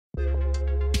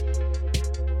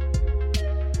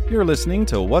You're listening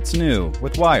to What's New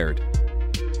with Wired.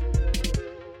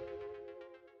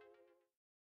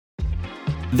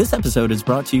 This episode is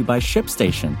brought to you by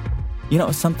ShipStation. You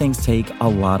know, some things take a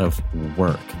lot of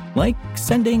work, like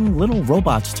sending little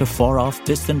robots to far-off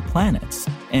distant planets.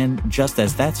 And just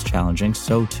as that's challenging,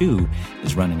 so too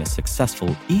is running a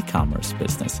successful e-commerce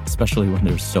business, especially when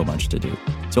there's so much to do.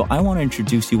 So I want to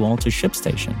introduce you all to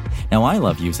ShipStation. Now, I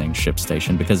love using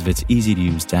ShipStation because of its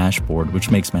easy-to-use dashboard,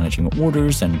 which makes managing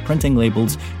orders and printing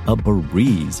labels a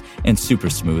breeze and super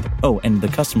smooth. Oh, and the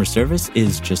customer service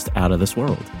is just out of this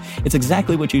world. It's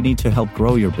exactly what you need to help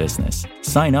grow your business.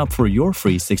 Sign up for your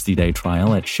free 60-day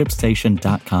trial at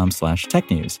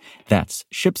shipstation.com/technews. That's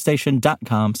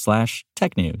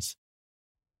shipstation.com/technews.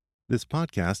 This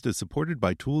podcast is supported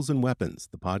by Tools and Weapons,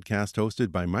 the podcast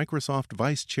hosted by Microsoft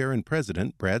Vice Chair and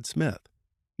President Brad Smith.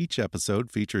 Each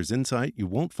episode features insight you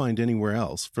won't find anywhere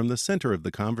else from the center of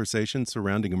the conversation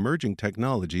surrounding emerging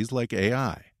technologies like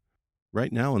AI.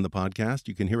 Right now on the podcast,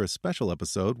 you can hear a special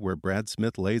episode where Brad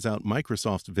Smith lays out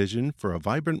Microsoft's vision for a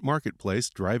vibrant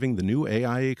marketplace driving the new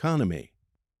AI economy.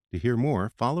 To hear more,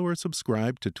 follow or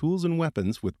subscribe to Tools and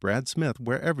Weapons with Brad Smith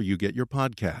wherever you get your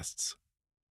podcasts.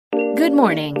 Good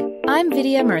morning. I'm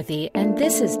Vidya Murthy, and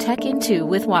this is Tech in 2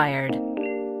 with Wired.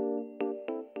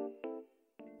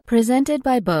 Presented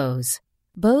by Bose.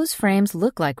 Bose frames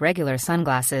look like regular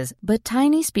sunglasses, but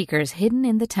tiny speakers hidden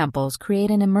in the temples create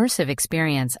an immersive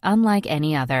experience unlike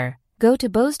any other. Go to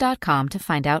Bose.com to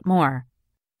find out more.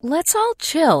 Let's all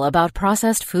chill about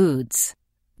processed foods.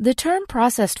 The term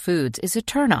processed foods is a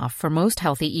turnoff for most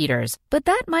healthy eaters, but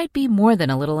that might be more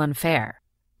than a little unfair.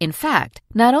 In fact,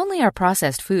 not only are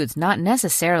processed foods not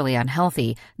necessarily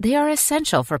unhealthy, they are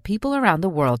essential for people around the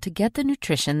world to get the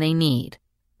nutrition they need.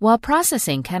 While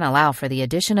processing can allow for the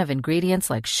addition of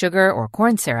ingredients like sugar or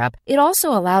corn syrup, it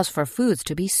also allows for foods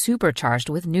to be supercharged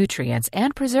with nutrients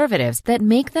and preservatives that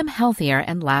make them healthier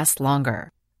and last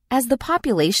longer. As the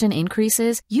population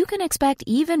increases, you can expect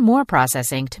even more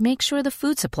processing to make sure the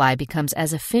food supply becomes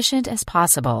as efficient as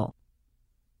possible.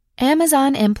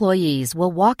 Amazon employees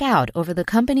will walk out over the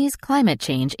company's climate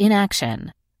change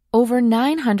inaction. Over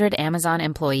 900 Amazon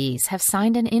employees have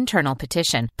signed an internal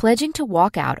petition pledging to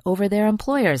walk out over their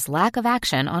employer's lack of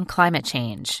action on climate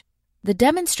change. The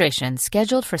demonstration,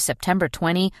 scheduled for September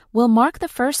 20, will mark the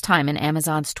first time in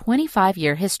Amazon's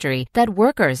 25-year history that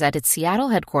workers at its Seattle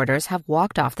headquarters have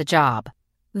walked off the job.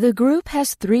 The group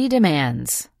has 3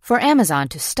 demands: for Amazon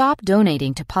to stop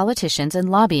donating to politicians and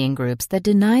lobbying groups that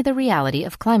deny the reality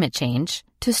of climate change,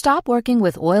 to stop working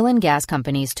with oil and gas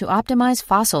companies to optimize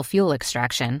fossil fuel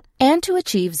extraction, and to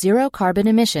achieve zero carbon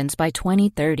emissions by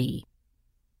 2030.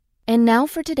 And now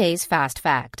for today's fast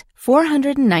fact: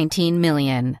 419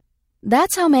 million.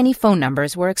 That's how many phone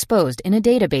numbers were exposed in a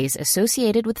database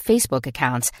associated with Facebook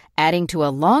accounts, adding to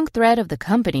a long thread of the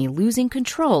company losing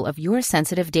control of your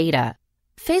sensitive data.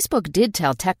 Facebook did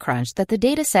tell TechCrunch that the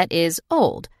dataset is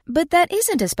old, but that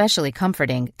isn't especially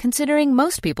comforting considering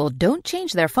most people don't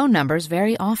change their phone numbers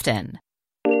very often.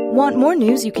 Want more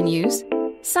news you can use?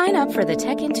 Sign up for the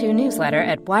Tech in 2 newsletter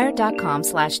at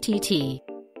wired.com/TT.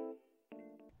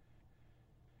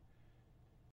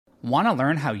 Want to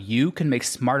learn how you can make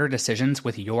smarter decisions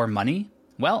with your money?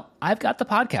 Well, I've got the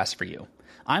podcast for you.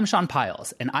 I'm Sean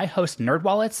Piles, and I host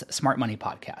NerdWallet's Smart Money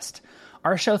Podcast.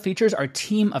 Our show features our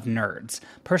team of nerds,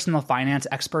 personal finance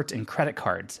experts in credit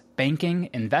cards,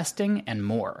 banking, investing, and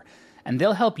more. And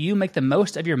they'll help you make the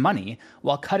most of your money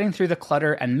while cutting through the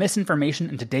clutter and misinformation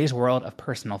in today's world of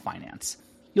personal finance.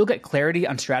 You'll get clarity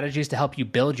on strategies to help you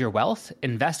build your wealth,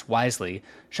 invest wisely,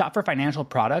 shop for financial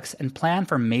products, and plan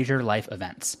for major life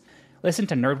events. Listen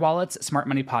to NerdWallet's Smart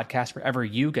Money Podcast wherever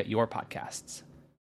you get your podcasts.